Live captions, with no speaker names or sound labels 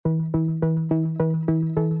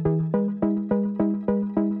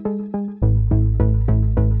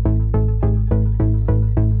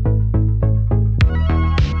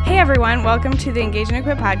everyone. Welcome to the Engage and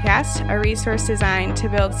Equip podcast, a resource designed to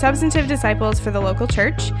build substantive disciples for the local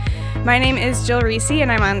church. My name is Jill Reese, and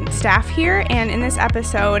I'm on staff here. And in this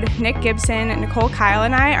episode, Nick Gibson, Nicole Kyle,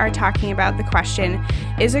 and I are talking about the question,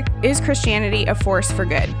 is Christianity a force for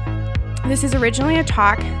good? This is originally a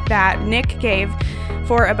talk that Nick gave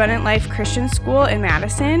for Abundant Life Christian School in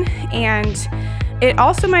Madison, and it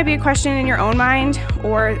also might be a question in your own mind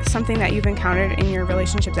or something that you've encountered in your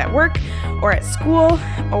relationships at work or at school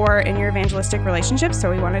or in your evangelistic relationships,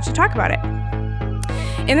 so we wanted to talk about it.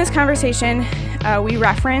 In this conversation, we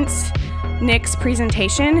reference Nick's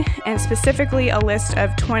presentation and specifically a list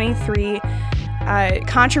of 23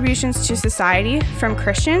 contributions to society from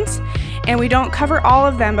Christians, and we don't cover all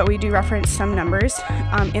of them, but we do reference some numbers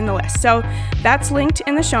in the list. So that's linked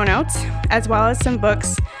in the show notes, as well as some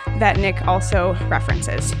books that Nick also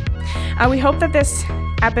references. We hope that this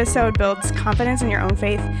episode builds confidence in your own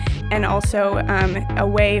faith and also a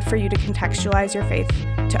way for you to contextualize your faith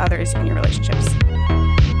to others in your relationships.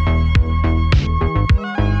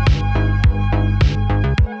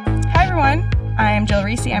 Hi, everyone. I'm Jill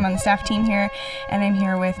Reese. I'm on the staff team here, and I'm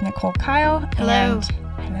here with Nicole Kyle. Hello.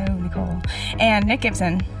 Hello, Nicole. And Nick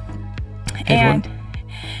Gibson. Hey,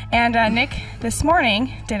 And Nick this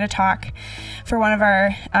morning did a talk for one of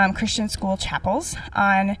our Christian school chapels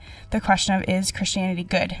on the question of, is Christianity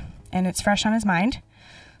good? And it's fresh on his mind,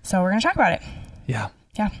 so we're going to talk about it. Yeah.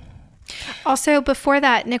 Also, before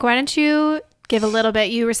that, Nick, why don't you give a little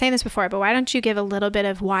bit, you were saying this before, but why don't you give a little bit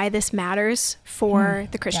of why this matters for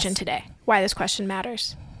the Christian today? Why this question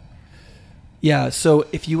matters? Yeah, so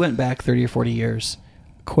if you went back 30 or 40 years,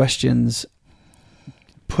 questions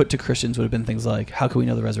put to Christians would have been things like, how can we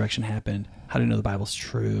know the resurrection happened? How do we know the Bible's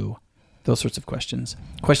true? Those sorts of questions.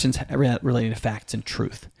 Questions relating to facts and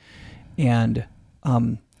truth. And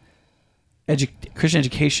Christian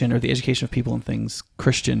education, or the education of people and things,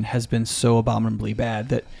 Christian, has been so abominably bad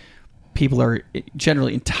that people are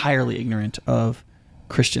generally entirely ignorant of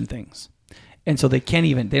Christian things. And so they don't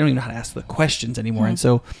even know how to ask the questions anymore. And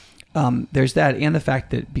so there's that, and the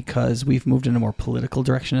fact that because we've moved in a more political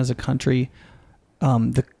direction as a country,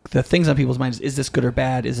 the things on people's minds is this good or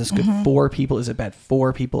bad? Is this good for people? Is it bad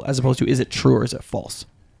for people? As opposed to, is it true or is it false?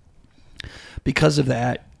 Because of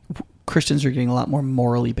that, Christians are getting a lot more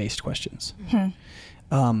morally based questions.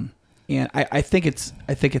 And I think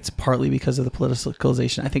it's partly because of the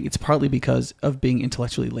politicalization. I think it's partly because of being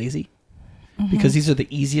intellectually lazy, because these are the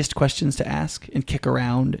easiest questions to ask and kick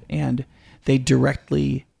around, and they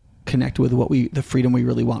directly connect with the freedom we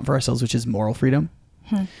really want for ourselves, which is moral freedom.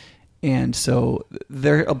 And so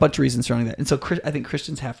there are a bunch of reasons surrounding that. And so I think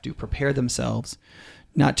Christians have to prepare themselves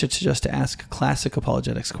not just to ask classic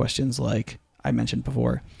apologetics questions like I mentioned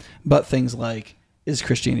before, but things like, is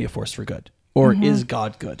Christianity a force for good? Or is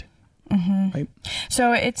God good? Right?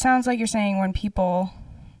 So it sounds like you're saying when people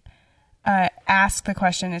ask the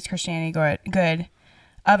question, is Christianity good,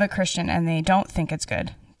 of a Christian, and they don't think it's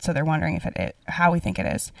good, so they're wondering how we think it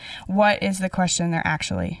is, what is the question they're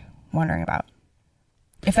actually wondering about?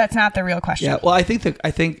 If that's not the real question. Yeah, well, I think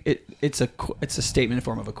it's a statement in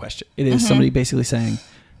form of a question. It is somebody basically saying,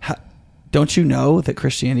 don't you know that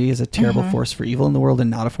Christianity is a terrible force for evil in the world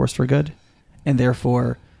and not a force for good? And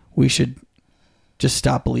therefore, we should just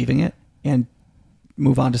stop believing it and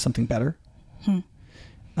move on to something better.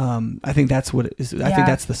 I think that's what it is. I think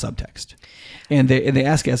that's the subtext. And they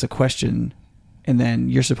ask it as a question, and then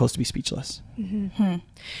you're supposed to be speechless.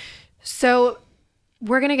 So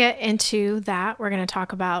we're going to get into that. We're going to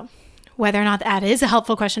talk about whether or not that is a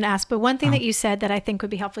helpful question to ask. But one thing that you said that I think would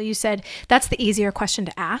be helpful, you said that's the easier question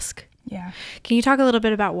to ask. Yeah. Can you talk a little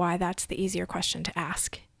bit about why that's the easier question to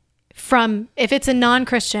ask? If it's a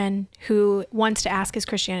non-Christian who wants to ask, is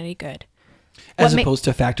Christianity good? As opposed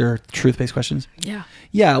to fact or truth-based questions? Yeah.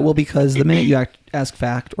 Yeah, well, because the minute you ask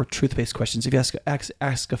fact or truth-based questions, if you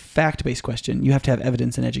ask a fact-based question, you have to have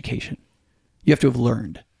evidence and education. You have to have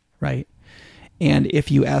learned, right? And if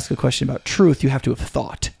you ask a question about truth, you have to have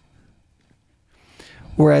thought.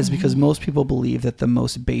 Whereas because most people believe that the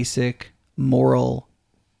most basic moral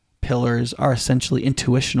pillars are essentially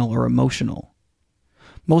intuitional or emotional,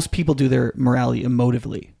 most people do their morality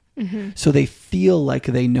emotively. So they feel like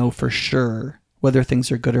they know for sure whether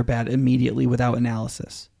things are good or bad immediately without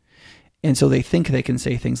analysis. And so they think they can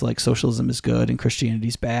say things like socialism is good and Christianity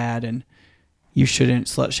is bad, and you shouldn't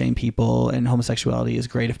slut shame people, and homosexuality is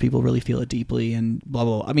great if people really feel it deeply, and blah,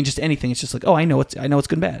 blah, blah. I mean, just anything. It's just like, oh, I know it's good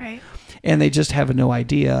and bad. Right. And they just have no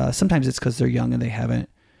idea. Sometimes it's because they're young and they haven't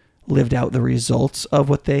lived out the results of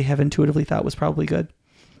what they have intuitively thought was probably good.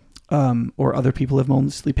 Or other people have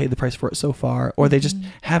mostly paid the price for it so far, or they just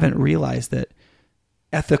haven't realized that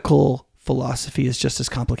ethical philosophy is just as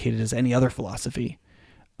complicated as any other philosophy,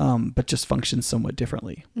 but just functions somewhat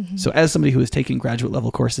differently. So as somebody who has taken graduate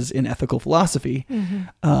level courses in ethical philosophy,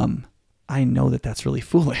 I know that that's really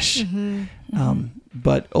foolish.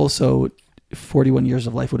 But also 41 years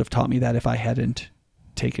of life would have taught me that if I hadn't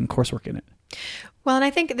taken coursework in it. Well, and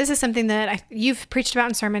I think this is something that you've preached about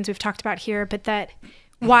in sermons, we've talked about here, but that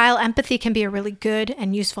while empathy can be a really good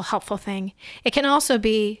and useful, helpful thing, it can also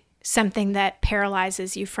be something that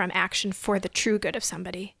paralyzes you from action for the true good of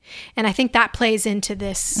somebody. And I think that plays into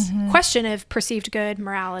this question of perceived good,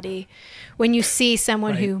 morality. When you see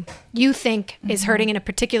someone who you think is hurting in a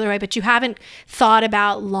particular way, but you haven't thought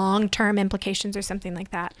about long-term implications or something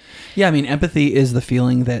like that. Yeah, I mean, empathy is the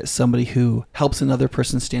feeling that somebody who helps another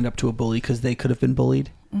person stand up to a bully because they could have been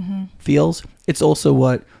bullied feels. It's also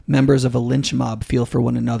what members of a lynch mob feel for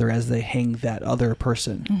one another as they hang that other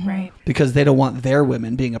person. Right. Because they don't want their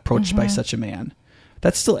women being approached by such a man.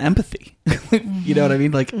 That's still empathy. You know what I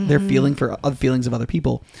mean? Like they're feeling for other feelings of other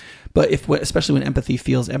people. But especially when empathy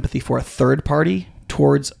feels empathy for a third party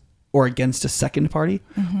towards or against a second party,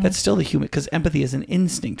 that's still the human, because empathy is an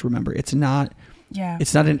instinct. Remember, it's not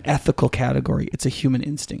an ethical category. It's a human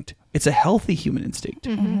instinct. It's a healthy human instinct.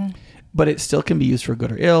 But it still can be used for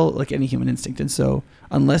good or ill, like any human instinct. And so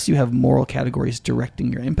unless you have moral categories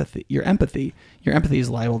directing your empathy is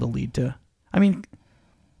liable to lead to, I mean,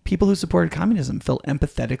 people who supported communism felt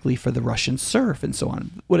empathetically for the Russian serf and so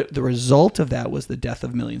on. The result of that was the death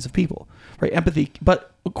of millions of people, right? Empathy,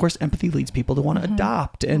 but of course, empathy leads people to want to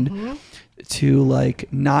adopt and to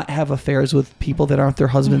like not have affairs with people that aren't their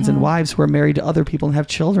husbands and wives who are married to other people and have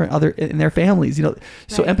children in their families, you know.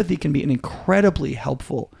 So empathy can be an incredibly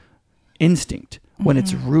helpful instinct when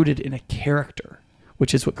it's rooted in a character,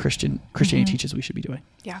 which is what Christianity teaches we should be doing.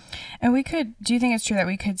 Yeah. And do you think it's true that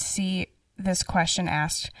we could see this question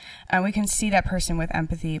asked, we can see that person with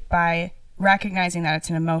empathy by recognizing that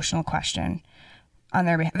it's an emotional question on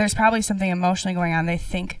their behalf? There's probably something emotionally going on. They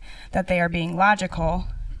think that they are being logical,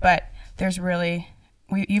 but there's really,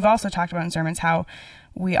 you've also talked about in sermons how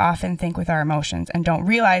we often think with our emotions and don't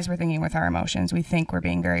realize we're thinking with our emotions. We think we're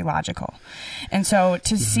being very logical. And so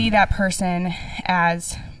to see that person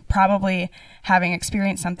as probably having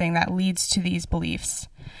experienced something that leads to these beliefs,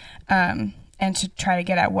 and to try to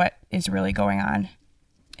get at what is really going on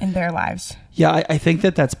in their lives. Yeah, I think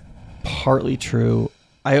that that's partly true.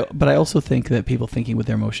 But I also think that people thinking with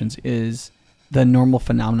their emotions is the normal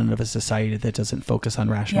phenomenon of a society that doesn't focus on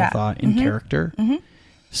rational thought and character.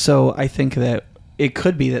 So I think that it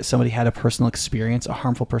could be that somebody had a personal experience, a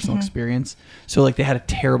harmful personal experience. So like they had a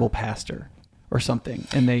terrible pastor or something,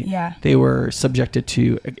 and they were subjected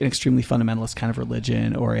to an extremely fundamentalist kind of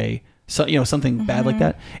religion or something bad like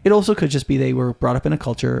that. It also could just be they were brought up in a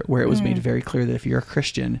culture where it was made very clear that if you're a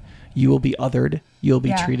Christian, you will be othered, you'll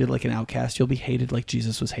be treated like an outcast, you'll be hated like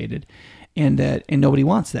Jesus was hated, and nobody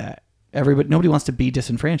wants that. Nobody wants to be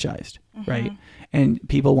disenfranchised, right? And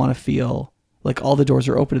people want to feel like all the doors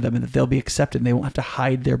are open to them and that they'll be accepted and they won't have to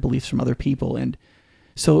hide their beliefs from other people. And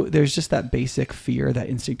so there's just that basic fear, that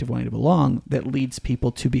instinct of wanting to belong that leads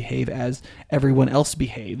people to behave as everyone else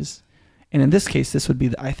behaves. And in this case, this would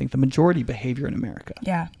be, I think, the majority behavior in America.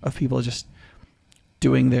 Yeah. Of people just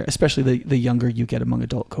doing especially the younger you get among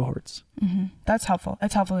adult cohorts. That's helpful.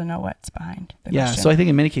 It's helpful to know what's behind the question. So I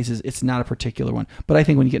think in many cases, it's not a particular one. But I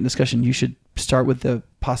think when you get in discussion, you should start with the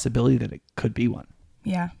possibility that it could be one.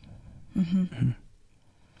 Yeah. All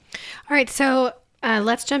right. So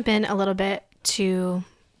let's jump in a little bit to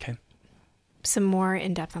some more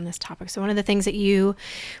in depth on this topic. So one of the things that you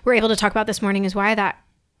were able to talk about this morning is why that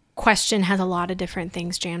question has a lot of different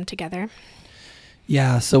things jammed together.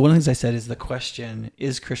 Yeah. So one of the things I said is the question,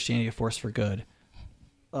 is Christianity a force for good?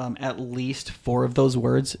 At least 4 of those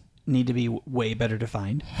words need to be way better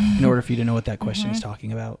defined in order for you to know what that question is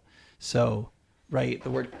talking about. So, right,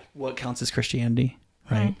 the word, what counts as Christianity,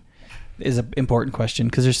 right, is an important question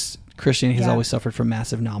because Christianity has always suffered from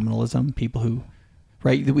massive nominalism. People who,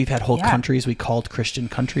 right, we've had whole countries we called Christian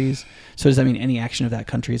countries. So does that mean any action of that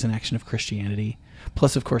country is an action of Christianity?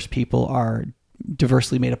 Plus, of course, people are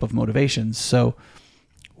diversely made up of motivations. So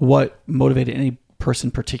what motivated any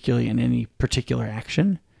person particularly in any particular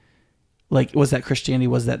action? Like, was that Christianity?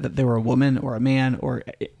 Was that they were a woman or a man or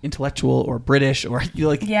intellectual or British or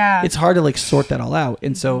it's hard to like sort that all out.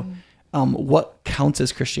 And so what counts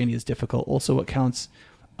as Christianity is difficult. Also, what counts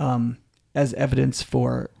as evidence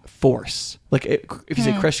for force? Like if you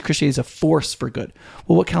say Christianity is a force for good,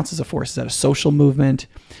 well, what counts as a force? Is that a social movement?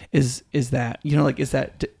 Is that, is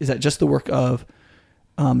that just the work of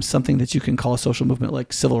something that you can call a social movement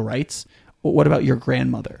like civil rights? What about your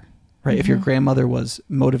grandmother? right? If your grandmother was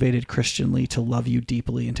motivated Christianly to love you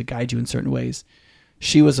deeply and to guide you in certain ways,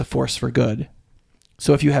 she was a force for good.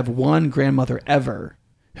 So if you have one grandmother ever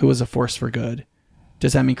who was a force for good,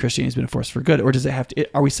 does that mean Christianity has been a force for good? Or does it have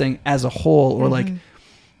to, are we saying as a whole, or like,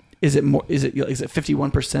 is it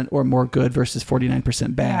 51% or more good versus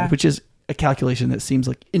 49% bad, which is a calculation that seems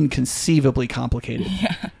like inconceivably complicated,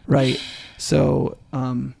 right? So,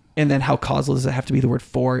 and then how causal does it have to be? The word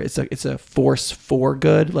for, it's a force for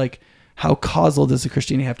good. Like, how causal does the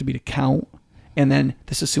Christianity have to be to count? And then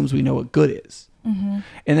this assumes we know what good is. And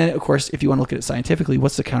then, of course, if you want to look at it scientifically,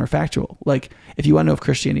 what's the counterfactual? Like, if you want to know if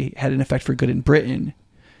Christianity had an effect for good in Britain,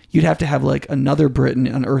 you'd have to have like another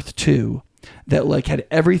Britain on Earth too, that like had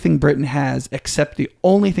everything Britain has, except the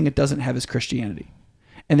only thing it doesn't have is Christianity.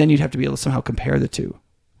 And then you'd have to be able to somehow compare the two,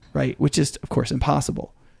 right? Which is, of course,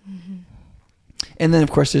 impossible. And then, of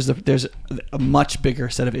course, there's a much bigger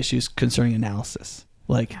set of issues concerning analysis.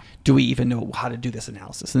 Like, do we even know how to do this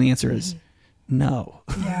analysis? And the answer is no.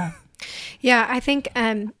 Yeah, I think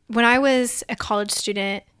when I was a college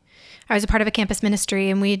student, I was a part of a campus ministry,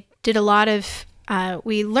 and we did a lot of,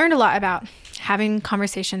 we learned a lot about having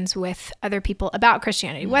conversations with other people about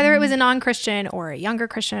Christianity, whether it was a non-Christian or a younger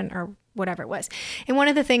Christian or whatever it was. And one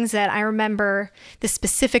of the things that I remember the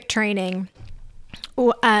specific training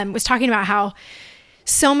was talking about how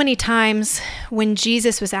so many times when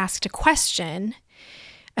Jesus was asked a question,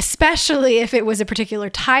 especially if it was a particular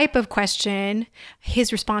type of question,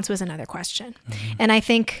 his response was another question. And I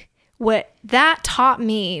think what that taught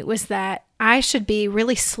me was that I should be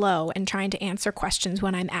really slow in trying to answer questions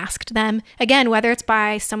when I'm asked them. Again, whether it's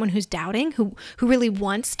by someone who's doubting, who really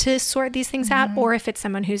wants to sort these things out, or if it's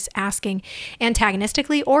someone who's asking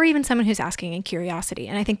antagonistically, or even someone who's asking in curiosity.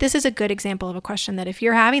 And I think this is a good example of a question that if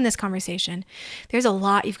you're having this conversation, there's a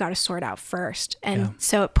lot you've got to sort out first. And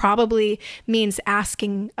so it probably means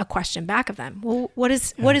asking a question back of them. Well, what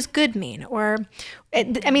does good mean? Or,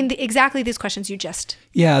 I mean, exactly these questions you just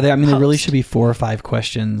there really should be 4 or 5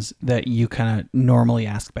 questions that you kind of normally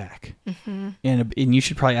ask back. And you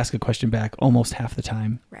should probably ask a question back almost half the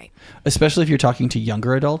time. Right. Especially if you're talking to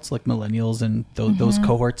younger adults like millennials and those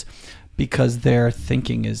cohorts, because their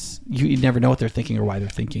thinking is, you never know what they're thinking or why they're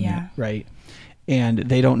thinking it, right? And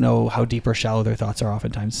they don't know how deep or shallow their thoughts are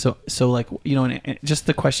oftentimes. So like, you know, and just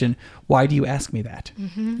the question, why do you ask me that?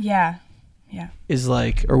 Is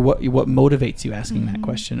like, or what motivates you asking that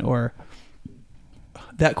question? Or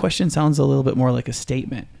that question sounds a little bit more like a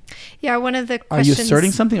statement. Yeah, one of the questions... Are you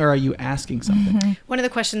asserting something or are you asking something? One of the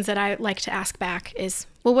questions that I like to ask back is,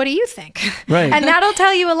 well, what do you think? Right. And that'll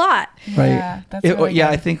tell you a lot. Right. Yeah, that's really good.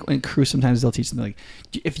 I think in Cru sometimes they'll teach something like,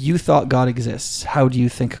 if you thought God exists, how do you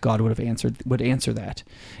think God would answer that?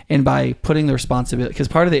 And by putting the responsibility... Because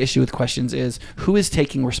part of the issue with questions is, who is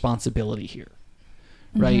taking responsibility here?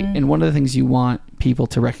 Right? And one of the things you want people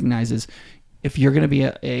to recognize is, if you're going to be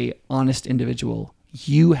a honest individual,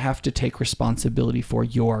 you have to take responsibility for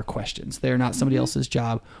your questions. They're not somebody else's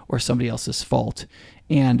job or somebody else's fault.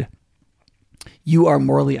 And you are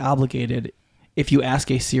morally obligated, if you ask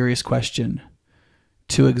a serious question,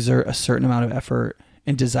 to exert a certain amount of effort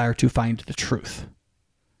and desire to find the truth,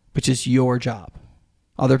 which is your job.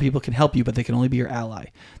 Other people can help you, but they can only be your ally.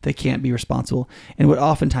 They can't be responsible. And what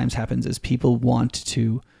oftentimes happens is people want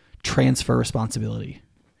to transfer responsibility.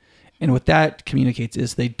 And what that communicates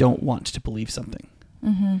is they don't want to believe something.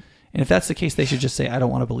 And if that's the case, they should just say, I don't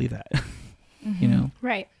want to believe that. You know?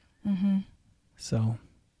 Right. So,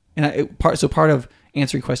 and part of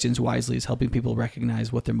answering questions wisely is helping people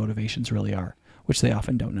recognize what their motivations really are, which they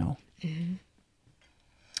often don't know.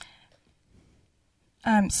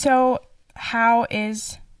 So how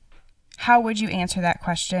would you answer that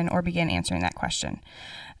question or begin answering that question?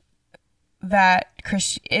 That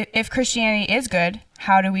if Christianity is good,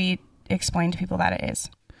 how do we explain to people that it is?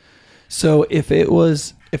 So if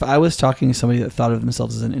I was talking to somebody that thought of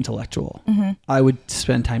themselves as an intellectual, I would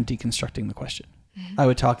spend time deconstructing the question. I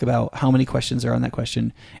would talk about how many questions are on that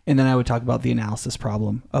question, and then I would talk about the analysis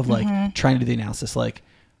problem of like trying to do the analysis. Like,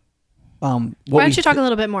 why don't you talk a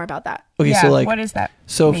little bit more about that? Okay, so like, what is that?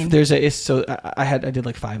 So mean? I did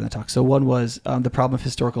like 5 in the talk. So one was the problem of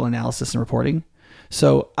historical analysis and reporting.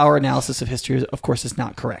 So our analysis of history, of course, is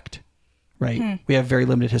not correct. Right. We have very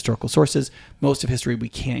limited historical sources. Most of history we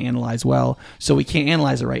can't analyze well. So we can't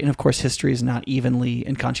analyze it right. And of course, history is not evenly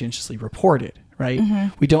and conscientiously reported. Right.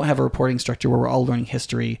 We don't have a reporting structure where we're all learning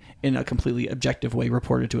history in a completely objective way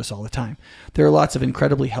reported to us all the time. There are lots of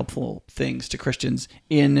incredibly helpful things to Christians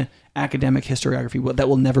in academic historiography that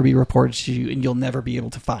will never be reported to you and you'll never be able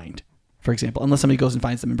to find. for example, unless somebody goes and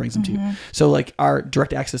finds them and brings them to you. So like our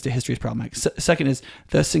direct access to history is problematic. Second is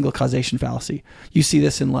the single causation fallacy. You see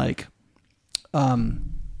this in like,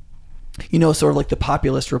 sort of like the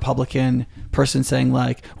populist Republican person saying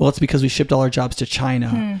like, well, it's because we shipped all our jobs to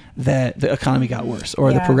China that the economy got worse.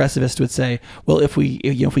 Or the progressivist would say, well, if we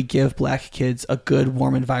give black kids a good,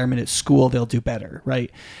 warm environment at school, they'll do better,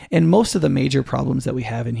 right? And most of the major problems that we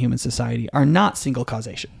have in human society are not single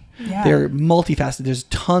causation. Yeah. They're multifaceted. There's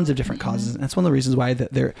tons of different causes. And that's one of the reasons why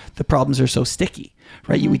the problems are so sticky,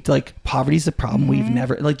 right? Poverty's a problem. We've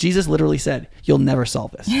never, like Jesus literally said, you'll never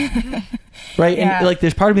solve this. Right. Yeah. And like,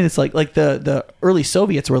 there's part of me that's like the early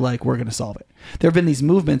Soviets were like, we're going to solve it. There have been these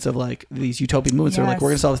movements of like these utopian movements that are like, we're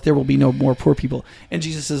going to solve this. There will be no more poor people. And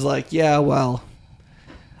Jesus is like, yeah, well,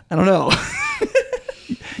 I don't know.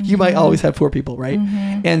 You might always have poor people. Right.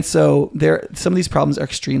 And so some of these problems are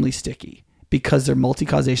extremely sticky, because they're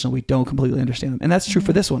multi-causational. We don't completely understand them. And that's true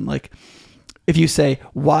for this one. Like if you say,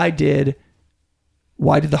 why did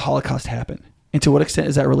the Holocaust happen? And to what extent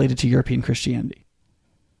is that related to European Christianity?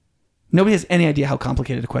 Nobody has any idea how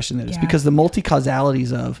complicated a question that is, because the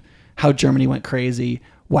multi-causalities of how Germany went crazy,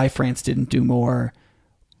 why France didn't do more.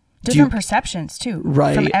 Different perceptions too,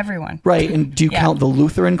 right, from everyone. Right. And do you count the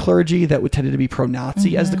Lutheran clergy that would tended to be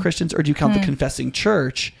pro-Nazi as the Christians, or do you count the confessing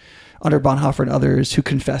church under Bonhoeffer and others who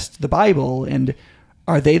confessed the Bible, and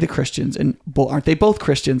are they the Christians, and aren't they both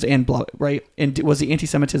Christians and right? And was the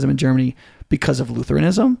anti-Semitism in Germany because of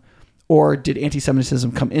Lutheranism, or did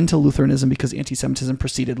anti-Semitism come into Lutheranism because anti-Semitism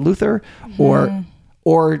preceded Luther, or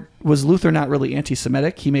was Luther not really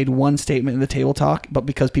anti-Semitic? He made one statement in the Table Talk, but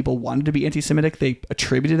because people wanted to be anti-Semitic, they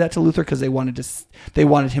attributed that to Luther because they wanted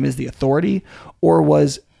him as the authority, or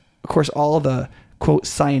was, of course, all of the quote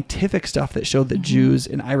scientific stuff that showed that Jews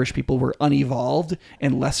and Irish people were unevolved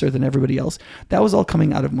and lesser than everybody else, that was all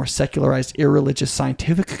coming out of more secularized, irreligious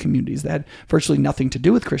scientific communities that had virtually nothing to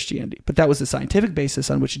do with Christianity. But that was the scientific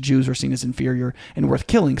basis on which Jews were seen as inferior and worth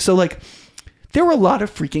killing. So like there were a lot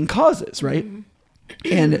of freaking causes, right?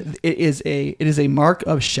 And it is a mark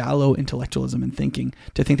of shallow intellectualism and thinking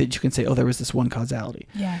to think that you can say, oh, there was this one causality.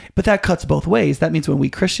 Yeah. But that cuts both ways. That means when we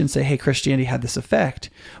Christians say, hey, Christianity had this effect,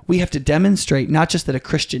 we have to demonstrate not just that a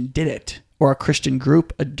Christian did it, or a Christian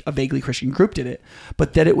group, a vaguely Christian group did it,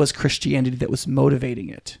 but that it was Christianity that was motivating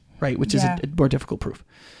it, right? Which is a more difficult proof.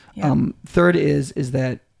 Yeah. Third is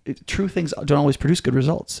that true things don't always produce good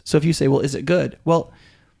results. So if you say, well, is it good? Well,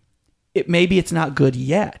 maybe it's not good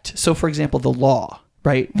yet. So for example, the law,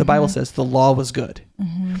 right? The Bible says the law was good.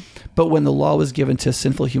 But when the law was given to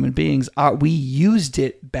sinful human beings, we used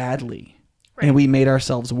it badly, and we made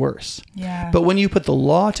ourselves worse. Yeah. But when you put the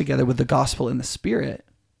law together with the gospel and the Spirit,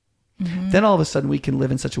 then all of a sudden we can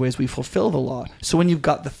live in such a way as we fulfill the law. So when you've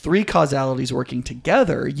got the three causalities working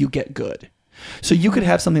together, you get good. So you could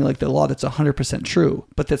have something like the law that's 100% true,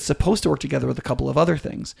 but that's supposed to work together with a couple of other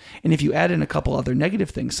things. And if you add in a couple other negative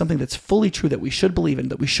things, something that's fully true that we should believe in,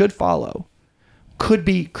 that we should follow, could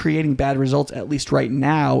be creating bad results, at least right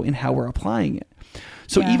now, in how we're applying it.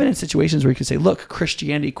 So even in situations where you could say, look,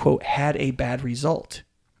 Christianity, quote, had a bad result,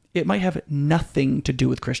 it might have nothing to do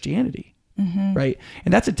with Christianity, right?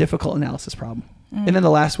 And that's a difficult analysis problem. And then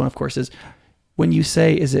the last one, of course, is when you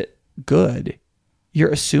say, is it good,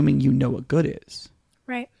 you're assuming you know what good is.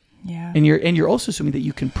 Right. Yeah. And you're also assuming that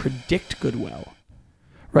you can predict good well.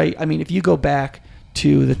 Right? I mean, if you go back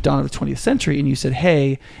to the dawn of the 20th century and you said,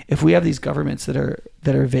 hey, if we have these governments that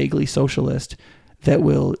are vaguely socialist, that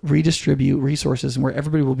will redistribute resources and where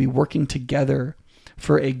everybody will be working together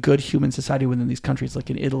for a good human society within these countries, like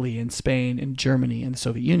in Italy and Spain and Germany and the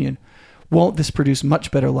Soviet Union, won't this produce much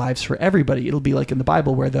better lives for everybody? It'll be like in the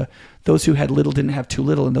Bible where those who had little didn't have too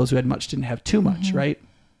little and those who had much didn't have too much, right?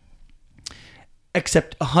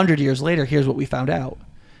 Except 100 years later, here's what we found out.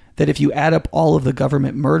 That if you add up all of the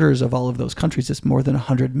government murders of all of those countries, it's more than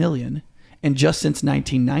 100 million. And just since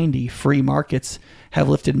 1990, free markets have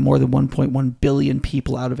lifted more than 1.1 billion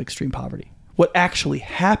people out of extreme poverty. What actually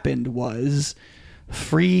happened was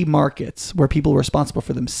free markets where people were responsible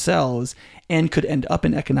for themselves and could end up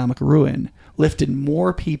in economic ruin lifted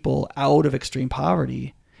more people out of extreme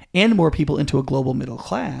poverty and more people into a global middle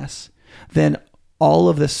class than all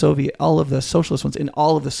of the socialist ones, and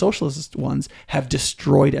all of the socialist ones have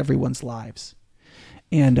destroyed everyone's lives.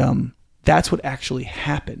 And that's what actually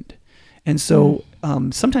happened. And so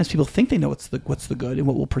sometimes people think they know what's the good and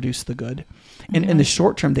what will produce the good. And in the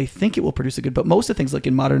short term, they think it will produce the good. But most of the things, like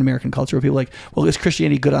in modern American culture, where people are like, well, is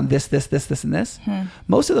Christianity good on this, this, this, this, and this?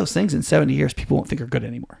 Most of those things in 70 years, people won't think are good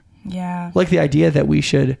anymore. Yeah. Like the idea that we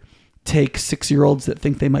should take 6-year-olds that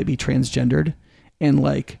think they might be transgendered and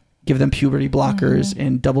like give them puberty blockers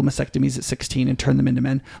and double mastectomies at 16 and turn them into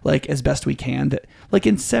men, like as best we can. That like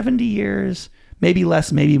in 70 years, maybe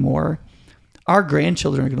less, maybe more, our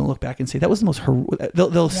grandchildren are going to look back and say that was the most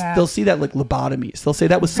they'll see that like lobotomies. They'll say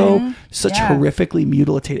that was such horrifically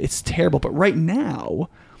mutilated. It's terrible. But right now,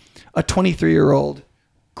 a 23-year-old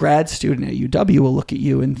grad student at UW will look at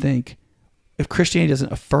you and think, if Christianity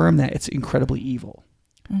doesn't affirm that, it's incredibly evil.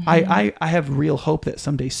 I have real hope that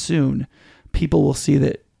someday soon people will see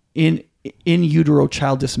that in utero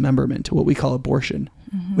child dismemberment, what we call abortion,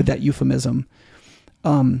 with that euphemism,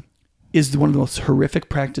 is one of the most horrific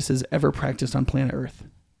practices ever practiced on planet Earth.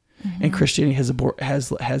 And Christianity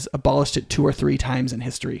has abolished it 2 or 3 times in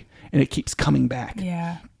history, and it keeps coming back.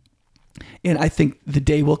 Yeah. And I think the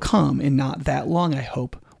day will come, and not that long, I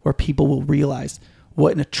hope, where people will realize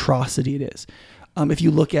what an atrocity it is. If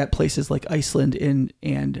you look at places like Iceland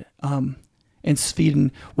and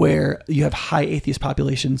Sweden, where you have high atheist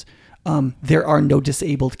populations, there are no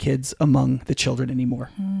disabled kids among the children anymore.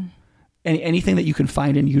 Anything that you can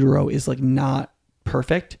find in utero is like not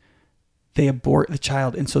perfect. They abort the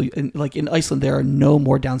child. And so like in Iceland, there are no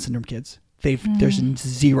more Down syndrome kids. There's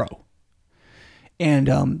 0.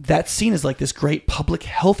 And that's seen as like this great public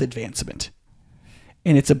health advancement.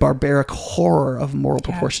 And it's a barbaric horror of moral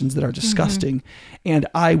proportions that are disgusting. And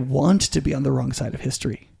I want to be on the wrong side of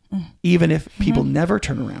history, even if people never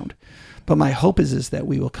turn around. But my hope is that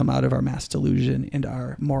we will come out of our mass delusion and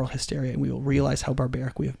our moral hysteria, and we will realize how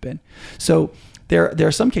barbaric we have been. So there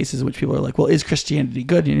are some cases in which people are like, well, is Christianity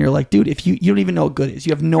good? And you're like, dude, if you don't even know what good is.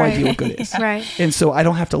 You have no idea what good is. Right. And so I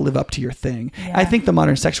don't have to live up to your thing. Yeah. I think the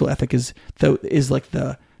modern sexual ethic is like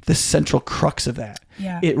the central crux of that.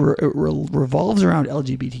 Yeah. It revolves around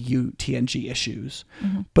LGBTQ TNG issues,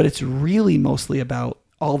 but it's really mostly about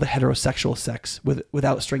all the heterosexual sex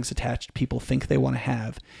without strings attached people think they want to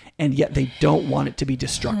have, and yet they don't want it to be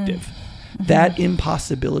destructive. That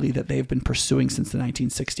impossibility that they've been pursuing since the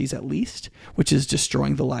 1960s at least, which is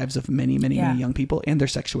destroying the lives of many young people and their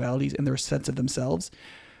sexualities and their sense of themselves,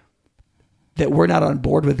 that we're not on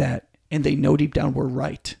board with that, and they know deep down we're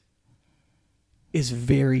right, is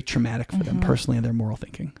very traumatic for them personally and their moral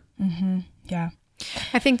thinking. Yeah.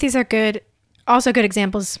 I think these are also good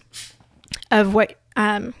examples of what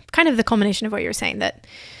kind of the culmination of what you're saying, that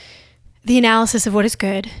the analysis of what is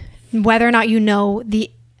good, whether or not you know the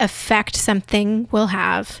effect something will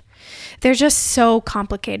have, they're just so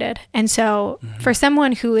complicated. And so for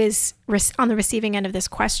someone who is on the receiving end of this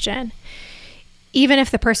question, even if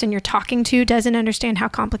the person you're talking to doesn't understand how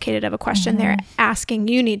complicated of a question they're asking,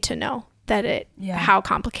 you need to know that how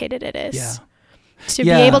complicated it is to be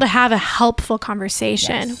able to have a helpful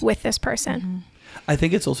conversation with this person. I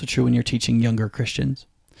think it's also true when you're teaching younger Christians,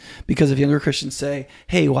 because if younger Christians say,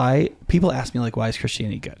 hey, people ask me like, why is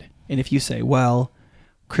Christianity good? And if you say, well,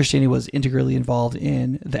 Christianity was integrally involved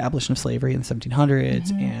in the abolition of slavery in the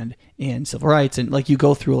 1700s and in civil rights, and like you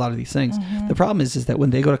go through a lot of these things. The problem is that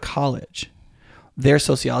when they go to college, their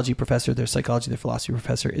sociology professor, their psychology, their philosophy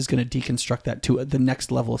professor is going to deconstruct that to the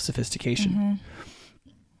next level of sophistication.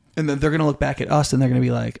 And then they're going to look back at us and they're going to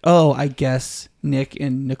be like, oh, I guess Nick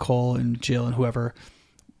and Nicole and Jill and whoever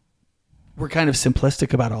were kind of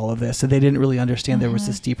simplistic about all of this. So they didn't really understand there was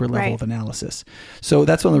this deeper level of analysis. So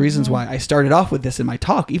that's one of the reasons why I started off with this in my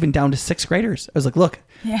talk, even down to 6th graders. I was like, look,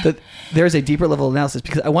 there's a deeper level of analysis,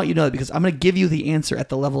 because I want you to know that, because I'm going to give you the answer at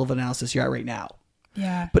the level of analysis you're at right now.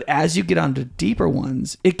 Yeah. But as you get on to deeper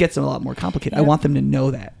ones, it gets a lot more complicated. I want them to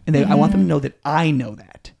know that. And I want them to know that I know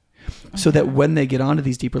that. So that when they get onto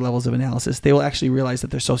these deeper levels of analysis, they will actually realize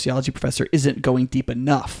that their sociology professor isn't going deep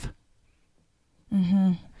enough.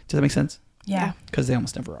 Does that make sense? Yeah. Because they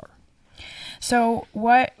almost never are. So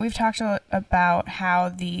we've talked about how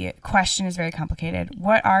the question is very complicated.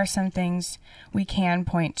 What are some things we can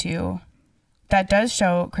point to that does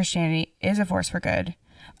show Christianity is a force for good?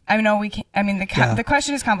 I know we can. I mean, the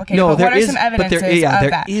question is complicated. No, but what are some evidences of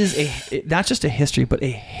that? There is not just a history, but a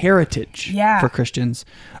heritage for Christians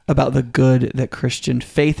about the good that Christian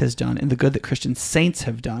faith has done, and the good that Christian saints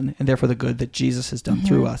have done, and therefore the good that Jesus has done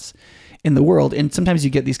through us in the world. And sometimes you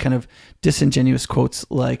get these kind of disingenuous quotes,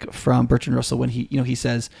 like from Bertrand Russell, when he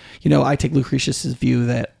says, I take Lucretius's view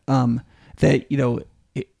that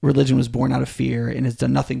religion was born out of fear and has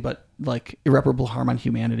done nothing but like irreparable harm on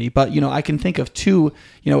humanity. But, I can think of 2,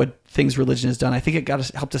 things religion has done. I think it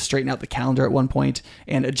helped us straighten out the calendar at one point,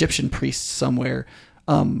 and Egyptian priests somewhere,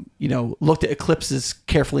 looked at eclipses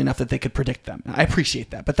carefully enough that they could predict them. I appreciate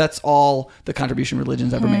that, but that's all the contribution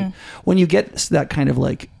religion's ever made. When you get that kind of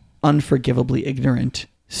like unforgivably ignorant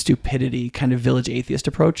stupidity kind of village atheist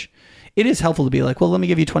approach, it is helpful to be like, well, let me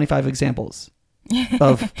give you 25 examples.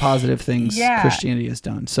 of positive things Yeah. Christianity has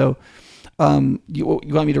done. So you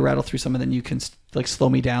want me to rattle through some, and then you can like slow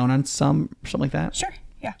me down on something like that? Sure.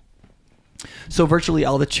 Yeah. So virtually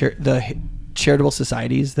all the charitable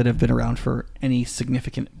societies that have been around for any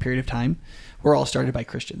significant period of time were all started by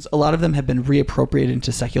Christians. A lot of them have been reappropriated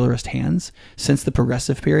into secularist hands since the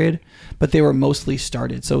Progressive period, but they were mostly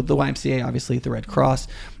started. So the YMCA, obviously, the Red Cross,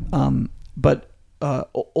 but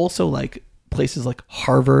also like places like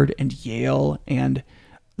Harvard and Yale and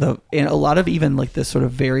a lot of even like this sort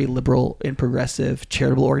of very liberal and progressive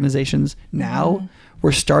charitable organizations now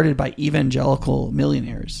were started by evangelical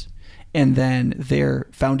millionaires. And then their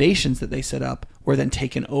foundations that they set up were then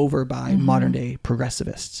taken over by modern day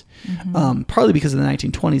progressivists. Partly because in the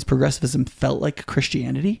 1920s, progressivism felt like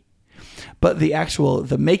Christianity, but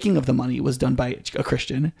the making of the money was done by a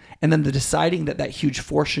Christian. And then the deciding that huge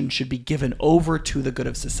fortune should be given over to the good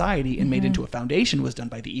of society and made into a foundation was done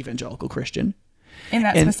by the evangelical Christian. In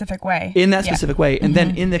that specific way. In that specific way. And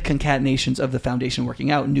then in the concatenations of the foundation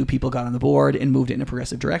working out, new people got on the board and moved it in a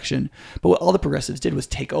progressive direction. But what all the progressives did was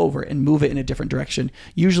take over and move it in a different direction,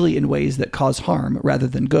 usually in ways that cause harm rather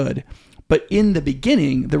than good. But in the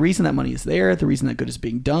beginning, the reason that money is there, the reason that good is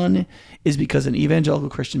being done, is because an evangelical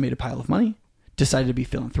Christian made a pile of money, decided to be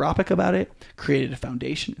philanthropic about it, created a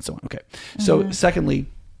foundation, and so on. Okay. So secondly,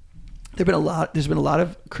 there's been a lot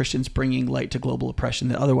of Christians bringing light to global oppression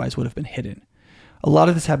that otherwise would have been hidden. A lot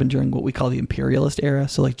of this happened during what we call the imperialist era.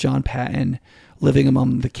 So like John Patton living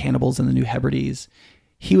among the cannibals and the New Hebrides,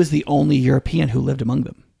 he was the only European who lived among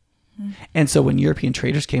them. And so when European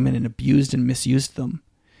traders came in and abused and misused them,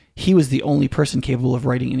 he was the only person capable of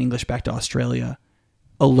writing in English back to Australia,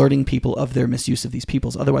 alerting people of their misuse of these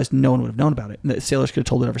peoples. Otherwise, no one would have known about it. And the sailors could have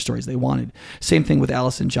told whatever stories they wanted. Same thing with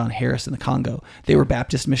Alice and John Harris in the Congo. They were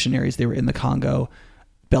Baptist missionaries. They were in the Congo.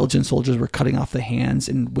 Belgian soldiers were cutting off the hands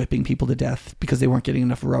and whipping people to death because they weren't getting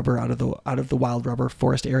enough rubber out of the wild rubber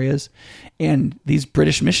forest areas. And these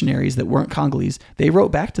British missionaries that weren't Congolese, they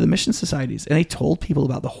wrote back to the mission societies and they told people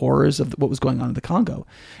about the horrors of what was going on in the Congo.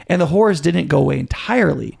 And the horrors didn't go away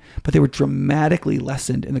entirely, but they were dramatically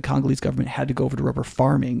lessened, and the Congolese government had to go over to rubber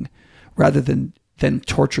farming rather than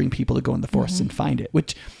torturing people to go in the forests and find it,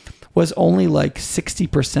 which was only like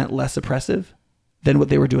 60% less oppressive than what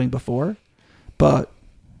they were doing before. But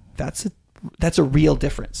that's a real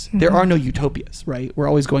difference. There are no utopias, right? We're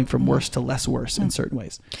always going from worse to less worse in certain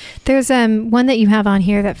ways. There's one that you have on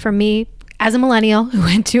here that for me, as a millennial who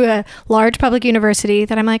went to a large public university,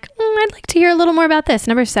 that I'm like, I'd like to hear a little more about this.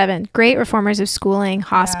 Number 7, great reformers of schooling,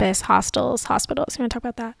 hospice, hostels, hospitals. You want to talk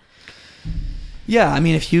about that? Yeah, I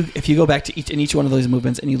mean, if you go back to each one of those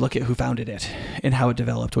movements and you look at who founded it and how it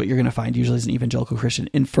developed, what you're going to find usually is an evangelical Christian.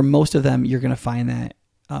 And for most of them, you're going to find that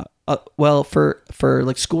for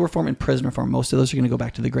like school reform and prison reform, most of those are going to go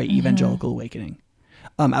back to the great evangelical awakening,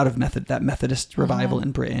 out of that Methodist revival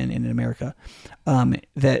in Britain and in America. When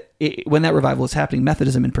that revival was happening,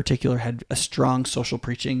 Methodism in particular had a strong social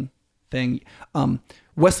preaching thing.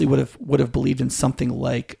 Wesley would have believed in something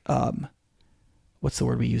like, what's the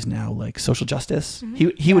word we use now? Like social justice.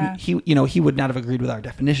 He would not have agreed with our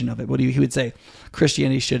definition of it, but he would say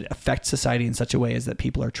Christianity should affect society in such a way as that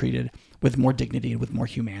people are treated with more dignity and with more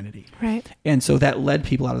humanity. Right. And so that led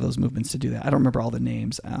people out of those movements to do that. I don't remember all the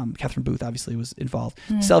names. Catherine Booth obviously was involved.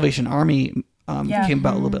 Salvation Army came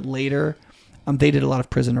about a little bit later. They did a lot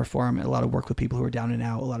of prison reform, a lot of work with people who were down and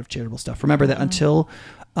out, a lot of charitable stuff. Remember that until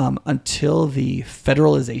the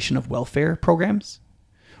federalization of welfare programs,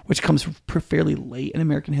 which comes fairly late in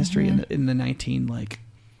American history, in the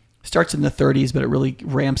starts in the 30s, but it really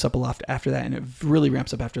ramps up a lot after that, and it really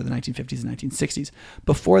ramps up after the 1950s and 1960s.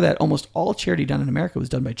 Before that, almost all charity done in America was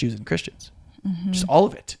done by Jews and Christians, just all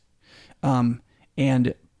of it.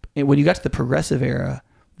 And when you got to the progressive era,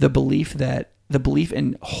 the belief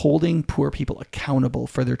in holding poor people accountable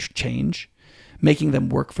for their change, making them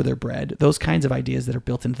work for their bread, those kinds of ideas that are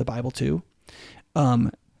built into the Bible too,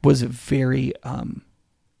 was very.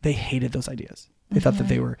 They hated those ideas. They thought that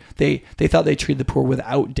they thought they treated the poor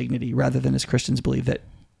without dignity, rather than, as Christians believe, that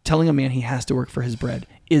telling a man he has to work for his bread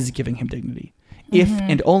is giving him dignity. If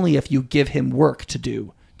and only if you give him work to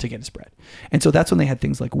do to get his bread. And so that's when they had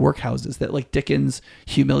things like workhouses that like Dickens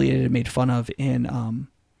humiliated and made fun of in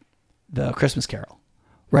the Christmas Carol,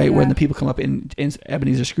 right? Yeah. When the people come up and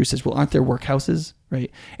Ebenezer Scrooge says, well, aren't there workhouses,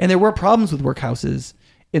 right? And there were problems with workhouses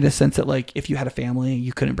in the sense that like if you had a family,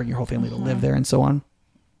 you couldn't bring your whole family to live there and so on.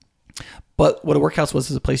 But what a workhouse was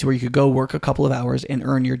is a place where you could go work a couple of hours and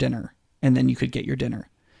earn your dinner, and then you could get your dinner.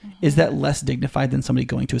 Is that less dignified than somebody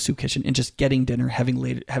going to a soup kitchen and just getting dinner, having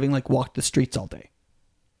walked the streets all day?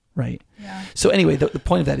 right? Yeah. So anyway, the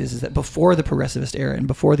point of that is that before the progressivist era and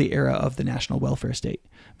before the era of the national welfare state,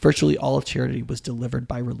 virtually all of charity was delivered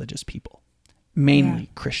by religious people, mainly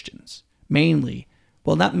Christians,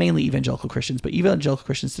 not mainly evangelical Christians, but evangelical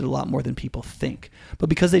Christians did a lot more than people think. But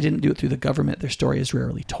because they didn't do it through the government, their story is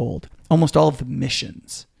rarely told. Almost all of the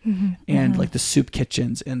missions and like the soup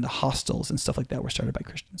kitchens and the hostels and stuff like that were started by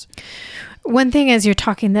Christians. One thing as you're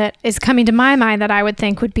talking that is coming to my mind that I would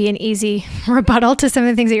think would be an easy rebuttal to some of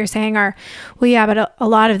the things that you're saying are, well, yeah, but a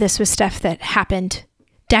lot of this was stuff that happened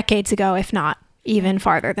decades ago, if not even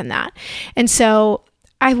farther than that. And so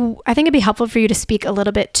I think it'd be helpful for you to speak a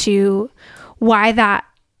little bit to why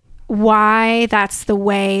that's the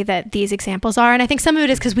way that these examples are. And I think some of it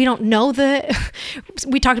is because we don't know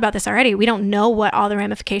we talked about this already. We don't know what all the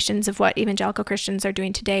ramifications of what evangelical Christians are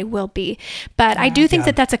doing today will be. But I do think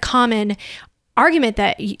that that's a common argument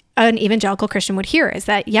that an evangelical Christian would hear is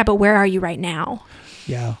that, yeah, but where are you right now?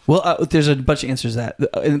 Yeah. Well, there's a bunch of answers to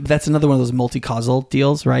that. That's another one of those multi-causal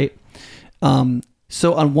deals, right?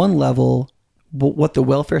 So on one level, what the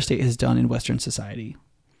welfare state has done in Western society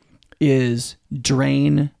is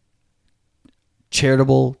drain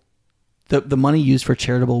charitable, the money used for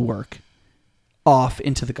charitable work off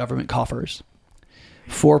into the government coffers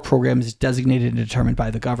for programs designated and determined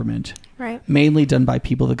by the government, right? Mainly done by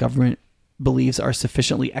people the government believes are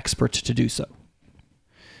sufficiently expert to do so.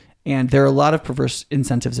 And there are a lot of perverse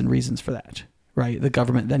incentives and reasons for that, right? The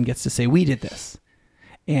government then gets to say, we did this.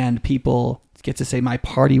 And people get to say, my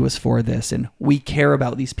party was for this. And we care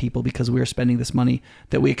about these people because we're spending this money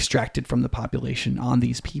that we extracted from the population on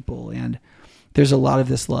these people. And there's a lot of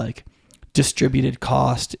this like distributed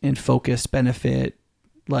cost and focused benefit,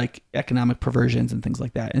 like economic perversions and things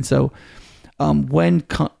like that. And so when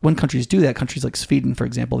countries do that, countries like Sweden, for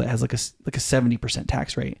example, that has like a 70%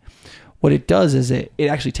 tax rate, what it does is it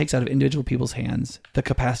actually takes out of individual people's hands the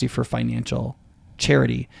capacity for financial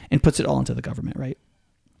charity and puts it all into the government, right?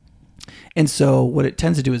 And so what it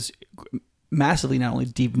tends to do is massively not only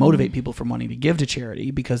demotivate people from wanting to give to charity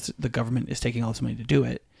because the government is taking all this money to do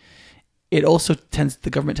it, it also the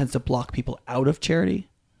government tends to block people out of charity.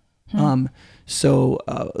 So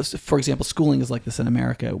for example, schooling is like this in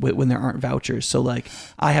America when there aren't vouchers. So like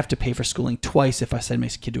I have to pay for schooling twice if I send my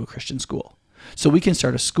kid to a Christian school. So we can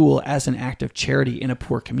start a school as an act of charity in a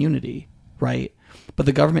poor community, right? But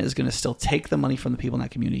the government is going to still take the money from the people in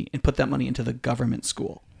that community and put that money into the government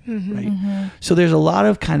school. Right. So there's a lot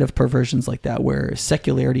of kind of perversions like that where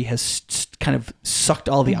secularity has kind of sucked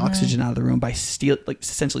all the oxygen out of the room by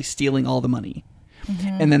essentially stealing all the money.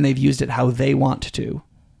 And then they've used it how they want to.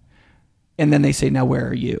 And then they say, now where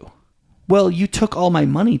are you? Well, you took all my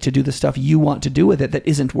money to do the stuff you want to do with it that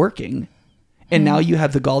isn't working. And now you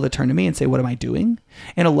have the gall to turn to me and say, what am I doing?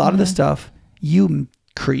 And a lot of the stuff you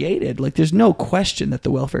created, like there's no question that the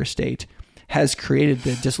welfare state has created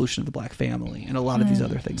the dissolution of the black family and a lot of these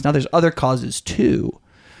other things. Now there's other causes too,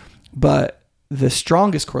 but the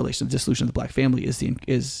strongest correlation of dissolution of the black family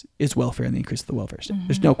is welfare and the increase of the welfare state.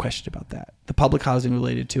 There's no question about that. The public housing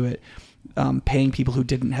related to it, paying people who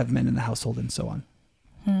didn't have men in the household and so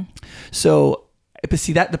on. So, but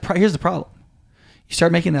see here's the problem. You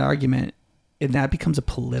start making that argument and that becomes a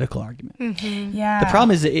political argument. Yeah. The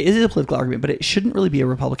problem is it is a political argument, but it shouldn't really be a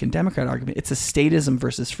Republican-Democrat argument. It's a statism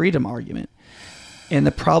versus freedom argument. And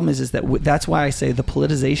the problem is that that's why I say the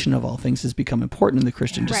politicization of all things has become important in the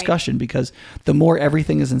Christian discussion, because the more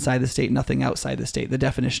everything is inside the state, nothing outside the state, the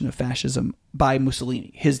definition of fascism by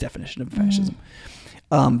Mussolini, his definition of fascism,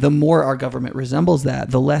 the more our government resembles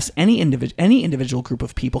that, the less any individual group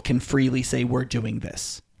of people can freely say we're doing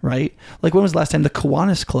this. Right? Like when was the last time the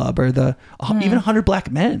Kiwanis Club or even 100 Black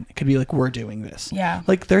Men could be like, we're doing this. Yeah.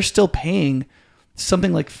 Like they're still paying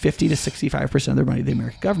something like 50 to 65% of their money to the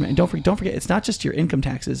American government. And don't forget, it's not just your income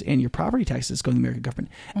taxes and your property taxes going to the American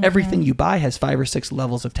government. Everything you buy has 5 or 6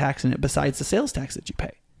 levels of tax in it besides the sales tax that you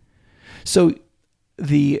pay. So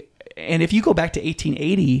and if you go back to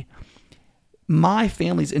 1880, my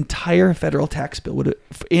family's entire federal tax bill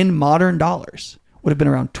in modern dollars would have been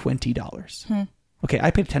around $20. Okay,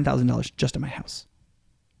 I paid $10,000 just on my house.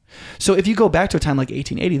 So if you go back to a time like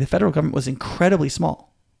 1880, the federal government was incredibly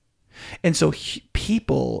small. And so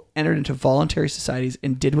people entered into voluntary societies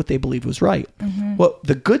and did what they believed was right. Well,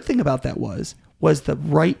 the good thing about that was the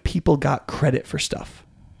right people got credit for stuff.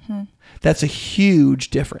 That's a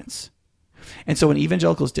huge difference. And so when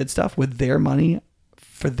evangelicals did stuff with their money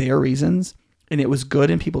for their reasons, and it was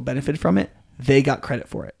good and people benefited from it, they got credit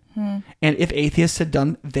for it. And if atheists had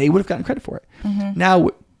done, they would have gotten credit for it. Now,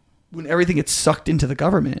 when everything gets sucked into the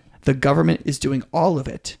government is doing all of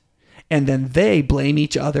it. and then they blame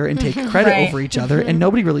each other and take credit Right. over each other, and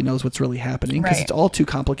nobody really knows what's really happening because Right. it's all too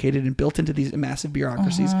complicated and built into these massive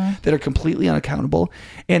bureaucracies that are completely unaccountable.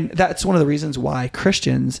 And that's one of the reasons why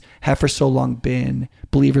Christians have for so long been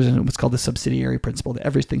believers in what's called the subsidiary principle, that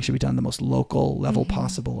everything should be done on the most local level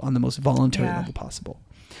possible, on the most voluntary Yeah. level possible.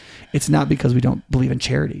 It's not because we don't believe in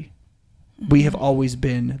charity. We have always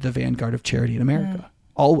been the vanguard of charity in America.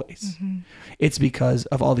 Always. It's because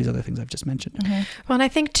of all these other things I've just mentioned. Well, and I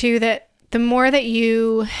think too that the more that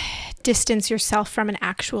you distance yourself from an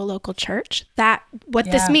actual local church, that what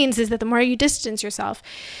this Yeah. means is that the more you distance yourself,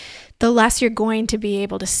 the less you're going to be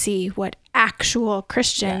able to see what actual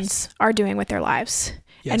Christians are doing with their lives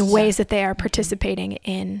Yes. and ways that they are participating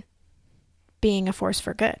in being a force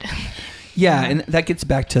for good. Yeah, and that gets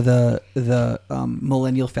back to the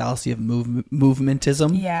millennial fallacy of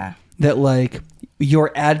movementism. Yeah. That like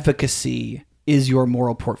your advocacy is your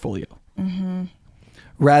moral portfolio,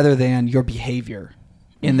 rather than your behavior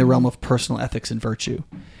in the realm of personal ethics and virtue.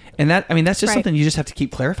 And that, I mean, that's just Right. something you just have to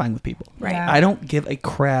keep clarifying with people. Right. Yeah. I don't give a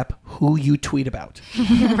crap who you tweet about.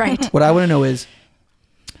 Right. What I want to know is,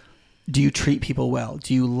 do you treat people well?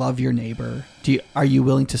 Do you love your neighbor? Are you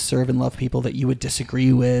willing to serve and love people that you would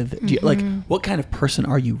disagree with? Do you, like, what kind of person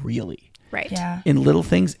are you really? Right. Yeah. In little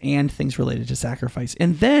things and things related to sacrifice.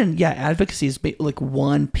 And then, yeah, advocacy is like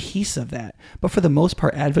one piece of that. But for the most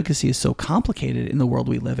part, advocacy is so complicated in the world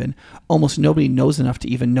we live in. Almost nobody knows enough to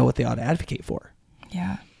even know what they ought to advocate for.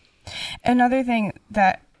 Yeah. Another thing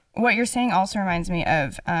that what you're saying also reminds me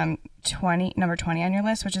of number 20 on your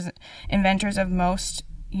list, which is inventors of most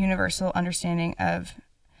universal understanding of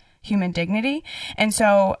human dignity. And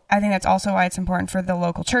so I think that's also why it's important for the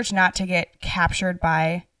local church not to get captured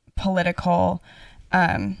by political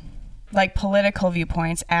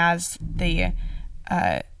viewpoints as the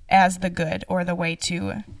good, or the way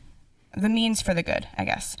to the means for the good, I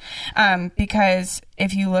guess. Because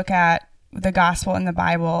if you look at the gospel in the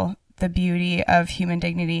Bible, the beauty of human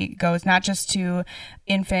dignity goes not just to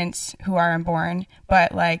infants who are unborn,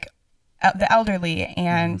 but like the elderly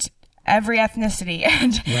and every ethnicity.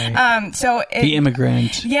 And Right. The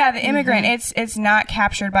immigrant. yeah, the immigrant. It's not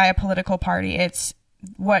captured by a political party. It's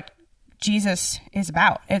what Jesus is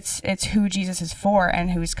about. It's who Jesus is for,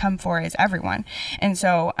 and who he's come for is everyone. And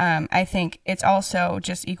so I think it's also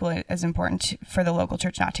just equally as important for the local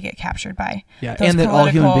church not to get captured by Yeah, those and that all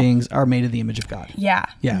human political- beings are made in the image of God. Yeah.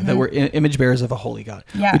 Yeah, that we're image bearers of a holy God.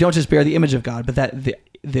 Yeah. We don't just bear the image of God, but that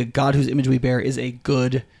the God whose image we bear is a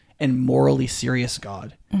good and morally serious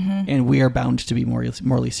God. And we are bound to be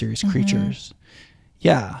morally serious creatures.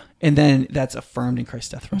 Yeah. And then that's affirmed in Christ's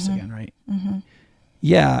death for us again, right?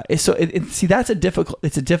 Yeah. So see, it's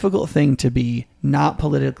a difficult thing to be not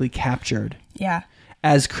politically captured Yeah.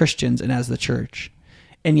 as Christians and as the church,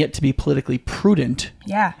 and yet to be politically prudent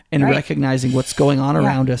Yeah. and right. recognizing what's going on Yeah.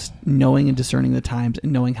 around us, knowing and discerning the times,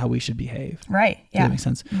 and knowing how we should behave. Right. Does Yeah. that make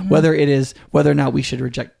sense? Whether or not we should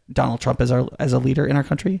reject Donald Trump as a leader in our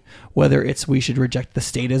country, whether it's we should reject the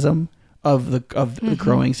statism of the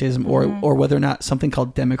growing statism, or whether or not something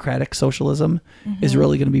called democratic socialism is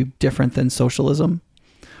really going to be different than socialism,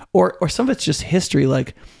 or some of it's just history.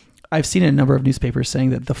 Like I've seen in a number of newspapers saying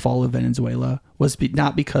that the fall of Venezuela was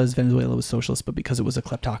not because Venezuela was socialist, but because it was a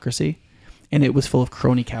kleptocracy and it was full of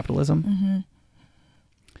crony capitalism.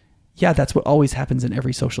 Yeah, that's what always happens in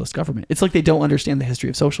every socialist government. It's like they don't understand the history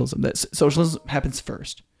of socialism. That socialism happens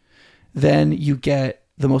first. Then you get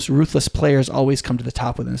the most ruthless players always come to the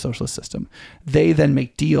top within a socialist system. They then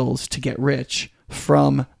make deals to get rich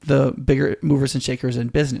from the bigger movers and shakers in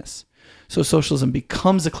business. So socialism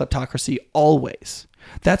becomes a kleptocracy always.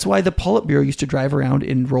 That's why the Politburo used to drive around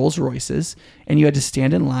in Rolls Royces, and you had to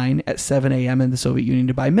stand in line at 7 a.m. in the Soviet Union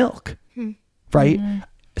to buy milk, right?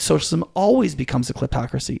 Socialism always becomes a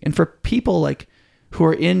kleptocracy. And for people like who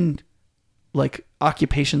are in like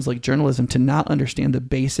occupations like journalism to not understand the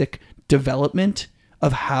basic development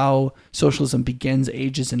of how socialism begins,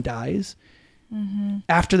 ages, and dies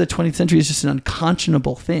after the 20th century is just an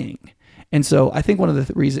unconscionable thing. And so I think one of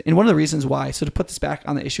the reasons why, so to put this back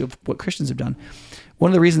on the issue of what Christians have done, one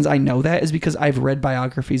of the reasons I know that is because I've read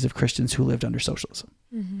biographies of Christians who lived under socialism.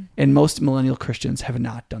 And most millennial Christians have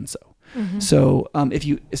not done so. So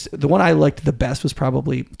the one I liked the best was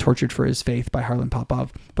probably Tortured for His Faith by Harlan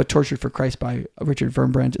Popov, but Tortured for Christ by Richard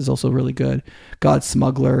Vermbrandt is also really good. God's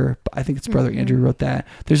Smuggler, I think it's Brother Andrew wrote that.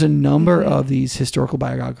 There's a number of these historical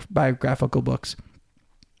biographical books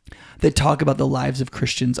that talk about the lives of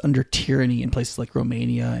Christians under tyranny in places like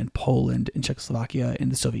Romania and Poland and Czechoslovakia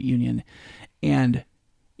and the Soviet Union. And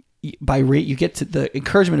you get to the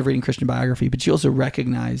encouragement of reading Christian biography, but you also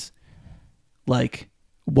recognize like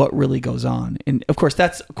what really goes on. And of course,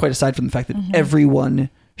 that's quite aside from the fact that everyone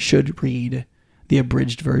should read the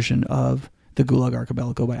abridged version of The Gulag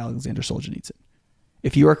Archipelago by Alexander Solzhenitsyn.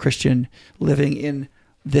 If you are a Christian living in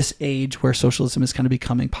this age where socialism is kind of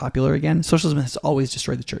becoming popular again, socialism has always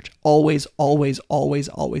destroyed the church. Always, always, always,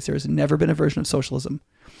 always. There has never been a version of socialism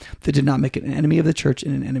that did not make it an enemy of the church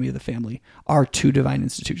and an enemy of the family. Our two divine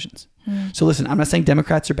institutions. So listen, I'm not saying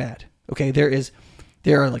Democrats are bad. Okay, there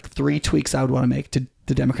are like 3 tweaks I would want to make to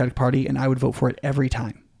the Democratic Party, and I would vote for it every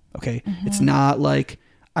time. Okay, it's not like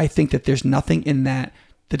I think that there's nothing in that.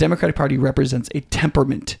 The Democratic Party represents a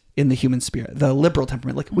temperament in the human spirit, the liberal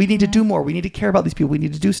temperament. Like we need to do more. We need to care about these people. We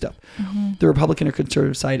need to do stuff. The Republican or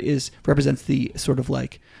conservative side represents the sort of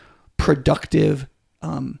like productive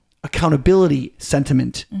accountability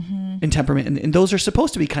sentiment and temperament. And those are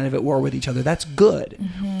supposed to be kind of at war with each other. That's good.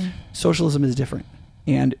 Socialism is different.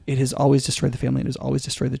 And it has always destroyed the family. It has always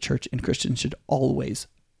destroyed the church. And Christians should always,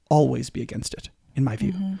 always be against it, in my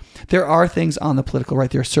view. There are things on the political right.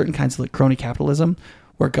 There are certain kinds of like crony capitalism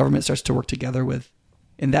where government starts to work together with,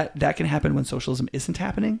 and that can happen when socialism isn't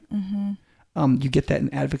happening. You get that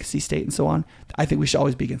in advocacy state and so on. I think we should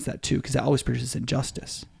always be against that too, because that always produces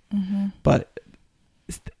injustice. But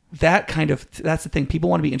that's the thing.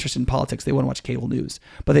 People want to be interested in politics. They want to watch cable news,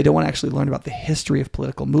 but they don't want to actually learn about the history of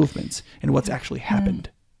political movements and what's actually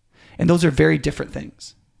happened. And those are very different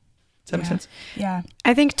things. Does that make sense? Yeah.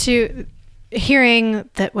 I think too, hearing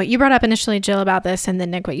that what you brought up initially, Jill, about this, and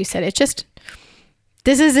then Nick, what you said, it's just,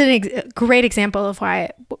 this is a great example of why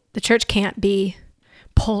the church can't be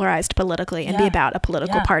polarized politically and be about a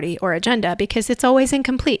political party or agenda, because it's always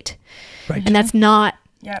incomplete. Right. And that's not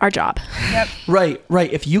our job. Right.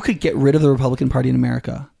 If you could get rid of the Republican Party in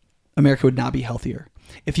America, America would not be healthier.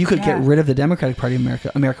 If you could get rid of the Democratic Party in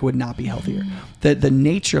America, America would not be healthier. The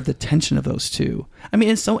nature of the tension of those two. I mean,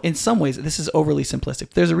 in some ways, this is overly simplistic.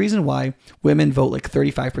 There's a reason why women vote like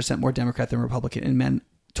 35% more Democrat than Republican, and men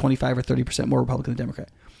 25 or 30% more Republican than Democrat.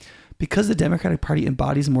 Because the Democratic Party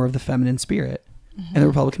embodies more of the feminine spirit, and the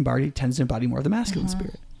Republican Party tends to embody more of the masculine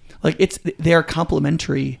spirit. Like they are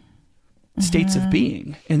complementary states of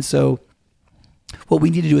being. And so what we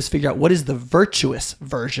need to do is figure out what is the virtuous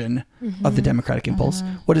version of the Democratic impulse,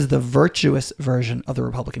 what is the virtuous version of the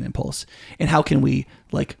Republican impulse, and how can we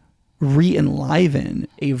like re-enliven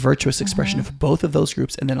a virtuous expression of both of those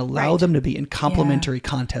groups and then allow them to be in complementary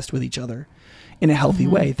contest with each other in a healthy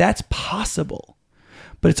way. That's possible.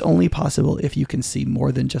 But it's only possible if you can see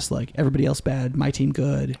more than just like everybody else bad, my team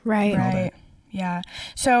good. Right. Yeah.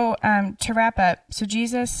 So to wrap up, so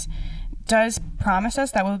Jesus does promise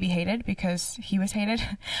us that we'll be hated because he was hated,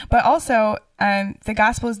 but also the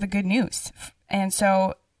gospel is the good news. And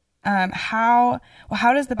so how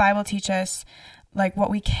does the Bible teach us like what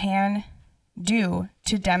we can do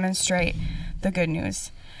to demonstrate the good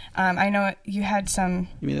news? I know you had some...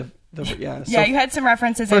 You mean you had some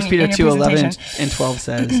references. 1 Peter 2:11 and 12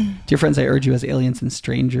 says, "Dear friends, I urge you as aliens and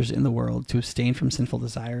strangers in the world to abstain from sinful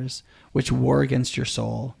desires, which war against your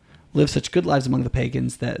soul. Live such good lives among the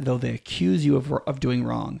pagans that though they accuse you of doing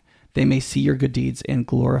wrong, they may see your good deeds and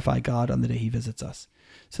glorify God on the day he visits us."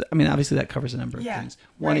 So, I mean, obviously that covers a number of things.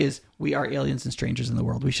 One is we are aliens and strangers in the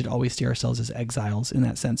world. We should always see ourselves as exiles in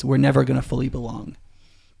that sense. We're never going to fully belong.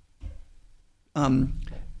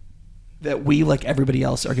 That we, like everybody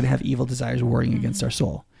else, are going to have evil desires warring against our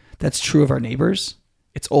soul. That's true of our neighbors.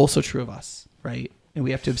 It's also true of us, right? And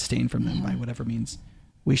we have to abstain from them by whatever means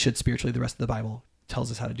we should spiritually. The rest of the Bible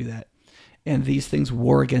tells us how to do that. And these things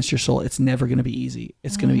war against your soul. It's never going to be easy.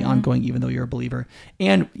 It's going to be ongoing, even though you're a believer.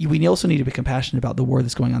 And we also need to be compassionate about the war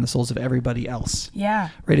that's going on in the souls of everybody else. Yeah.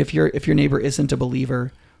 Right. If your neighbor isn't a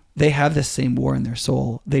believer, they have this same war in their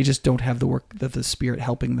soul. They just don't have the work of the Spirit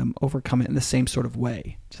helping them overcome it in the same sort of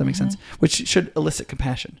way. Does that make sense? Which should elicit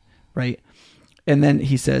compassion, right? And then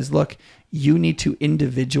he says, look, you need to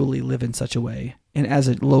individually live in such a way, and as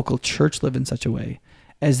a local church live in such a way,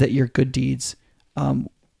 as that your good deeds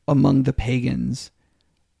among the pagans,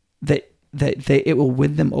 that it will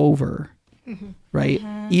win them over, right?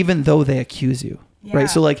 Even though they accuse you. Yeah. Right.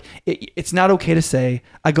 So like, it's not okay to say,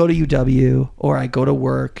 I go to UW or I go to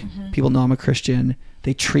work. People know I'm a Christian.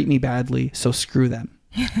 They treat me badly. So screw them.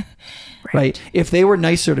 Right. If they were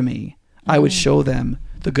nicer to me, I would show them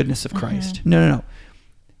the goodness of Christ. No.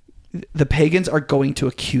 The pagans are going to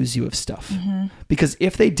accuse you of stuff because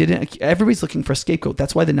if they didn't, everybody's looking for a scapegoat.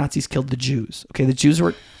 That's why the Nazis killed the Jews. Okay. The Jews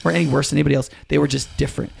weren't any worse than anybody else. They were just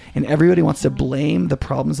different. And everybody wants to blame the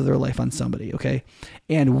problems of their life on somebody. Okay.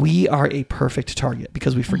 And we are a perfect target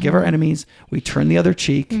because we forgive our enemies. We turn the other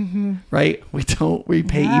cheek, right? We don't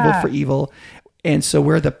repay evil for evil. And so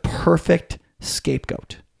we're the perfect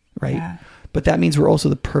scapegoat, right? Yeah. but that means we're also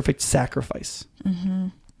the perfect sacrifice.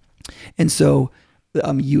 And so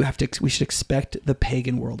we should expect the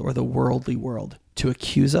pagan world or the worldly world to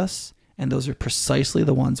accuse us. And those are precisely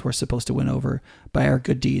the ones we're supposed to win over by our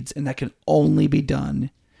good deeds. And that can only be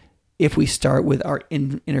done if we start with our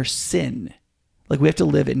inner sin. Like we have to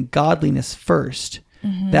live in godliness first.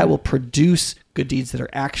 That will produce good deeds that are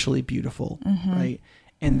actually beautiful, right?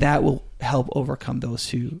 And that will help overcome those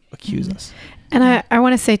who accuse us. And I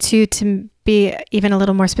want to say too, to be even a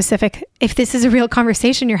little more specific, if this is a real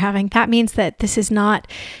conversation you're having, that means that this is not,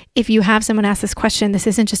 if you have someone ask this question, this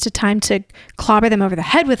isn't just a time to clobber them over the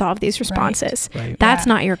head with all of these responses. Right. That's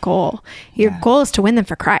not your goal. Your goal is to win them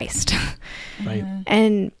for Christ. Right.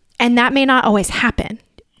 And that may not always happen.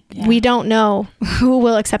 We don't know who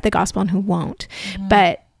will accept the gospel and who won't.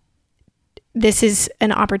 But this is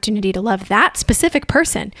an opportunity to love that specific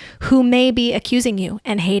person who may be accusing you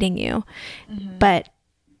and hating you. But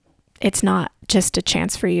it's not just a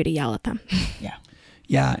chance for you to yell at them.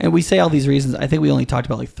 Yeah. And we say all these reasons. I think we only talked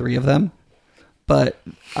about like 3 of them. But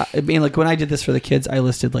I mean, like when I did this for the kids, I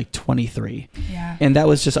listed like 23. Yeah. And that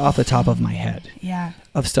was just off the top of my head. Yeah.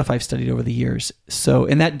 Of stuff I've studied over the years. So,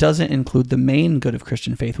 and that doesn't include the main good of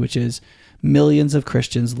Christian faith, which is millions of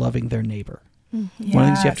Christians loving their neighbor. One of the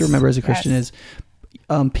things you have to remember as a Christian is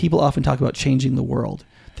people often talk about changing the world.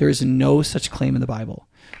 There is no such claim in the Bible.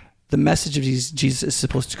 The message of Jesus is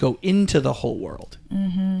supposed to go into the whole world.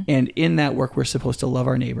 And in that work, we're supposed to love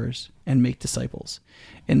our neighbors and make disciples.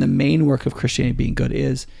 And the main work of Christianity being good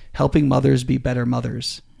is helping mothers be better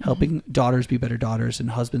mothers, helping daughters be better daughters,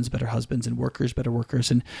 and husbands better husbands, and workers better workers,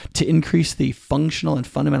 and to increase the functional and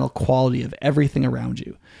fundamental quality of everything around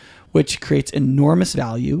you, which creates enormous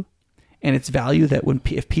value. And it's value that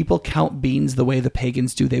if people count beans the way the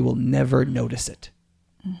pagans do, they will never notice it.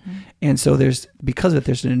 And so because of it,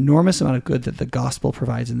 there's an enormous amount of good that the gospel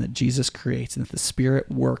provides and that Jesus creates and that the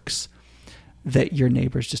Spirit works that your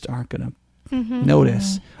neighbors just aren't going to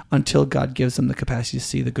notice until God gives them the capacity to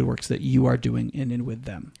see the good works that you are doing in and with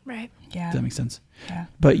them. Right. Yeah. Does that make sense? Yeah.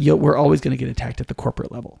 But we're always going to get attacked at the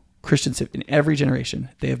corporate level. Christians in every generation,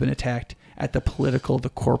 they have been attacked at the political, the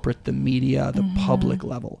corporate, the media, the public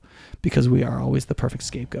level, because we are always the perfect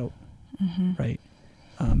scapegoat, right?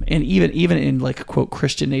 And even in like quote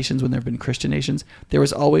Christian nations, when there have been Christian nations, there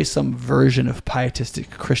was always some version of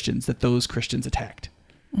pietistic Christians that those Christians attacked.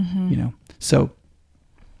 You know, so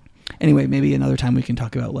anyway, maybe another time we can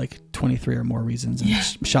talk about like 23 or more reasons and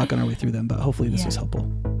shotgun our way through them. But hopefully this was helpful.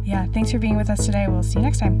 Yeah. Thanks for being with us today. We'll see you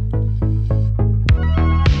next time.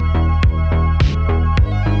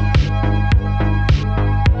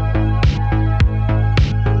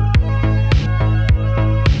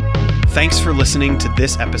 Thanks for listening to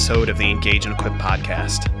this episode of the Engage and Equip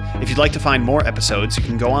podcast. If you'd like to find more episodes, you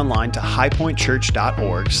can go online to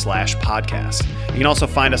highpointchurch.org/podcast. You can also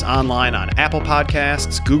find us online on Apple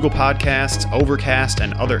Podcasts, Google Podcasts, Overcast,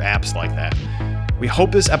 and other apps like that. We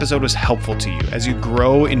hope this episode was helpful to you as you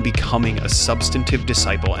grow in becoming a substantive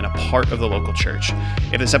disciple and a part of the local church.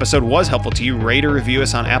 If this episode was helpful to you, rate or review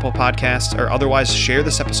us on Apple Podcasts, or otherwise share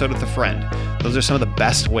this episode with a friend. Those are some of the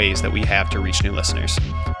best ways that we have to reach new listeners.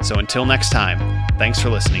 So until next time, thanks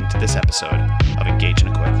for listening to this episode of Engage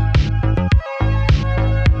and Equip.